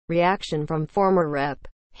Reaction from former Rep.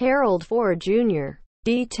 Harold Ford Jr.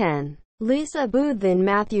 D10. Lisa Booth and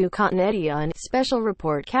Matthew Continetti on Special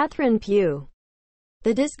Report. Catherine Pugh,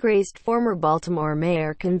 the disgraced former Baltimore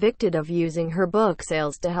mayor convicted of using her book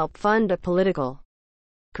sales to help fund a political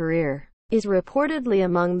career, is reportedly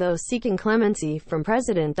among those seeking clemency from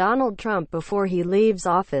President Donald Trump before he leaves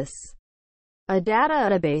office. A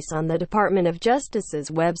database on the Department of Justice's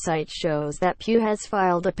website shows that Pugh has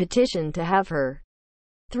filed a petition to have her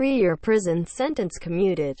 3-year prison sentence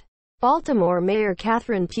commuted. Baltimore Mayor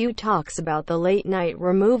Catherine Pugh talks about the late-night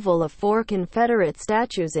removal of 4 Confederate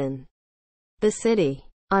statues in the city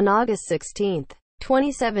on August 16,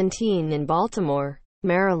 2017 in Baltimore,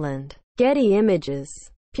 Maryland. Getty Images.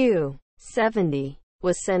 Pugh, 70,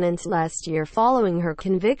 was sentenced last year following her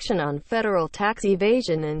conviction on federal tax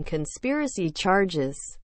evasion and conspiracy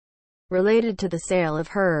charges related to the sale of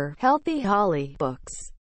her Healthy Holly books.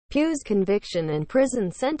 Pugh's conviction and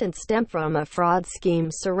prison sentence stem from a fraud scheme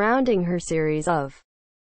surrounding her series of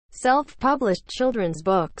self-published children's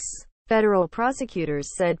books. Federal prosecutors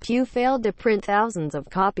said Pugh failed to print thousands of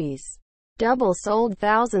copies, double-sold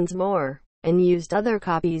thousands more, and used other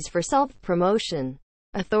copies for self-promotion.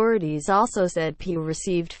 Authorities also said Pugh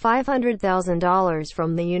received $500,000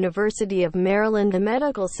 from the University of Maryland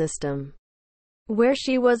Medical System, where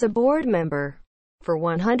she was a board member, for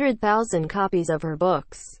 100,000 copies of her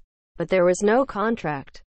books. But there was no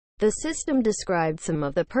contract. The system described some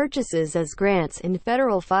of the purchases as grants in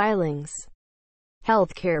federal filings.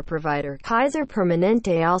 Healthcare provider Kaiser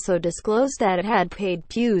Permanente also disclosed that it had paid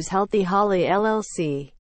Pugh's Healthy Holly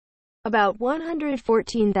LLC about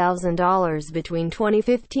 $114,000 between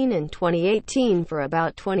 2015 and 2018 for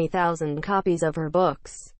about 20,000 copies of her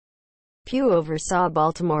books. Pugh oversaw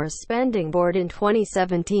Baltimore's spending board in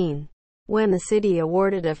 2017, when the city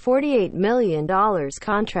awarded a $48 million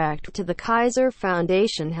contract to the Kaiser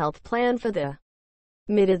Foundation Health Plan for the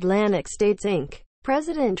Mid-Atlantic States, Inc.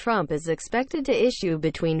 President Trump is expected to issue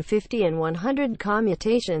between 50 and 100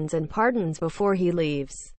 commutations and pardons before he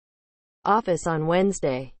leaves office on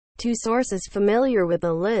Wednesday. 2 sources familiar with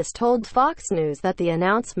the list told Fox News that the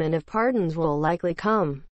announcement of pardons will likely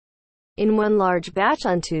come in one large batch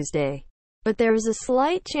on Tuesday, but there is a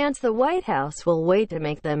slight chance the White House will wait to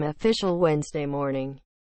make them official Wednesday morning.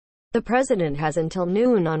 The president has until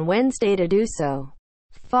noon on Wednesday to do so.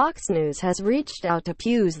 Fox News has reached out to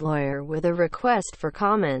Pugh's lawyer with a request for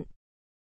comment.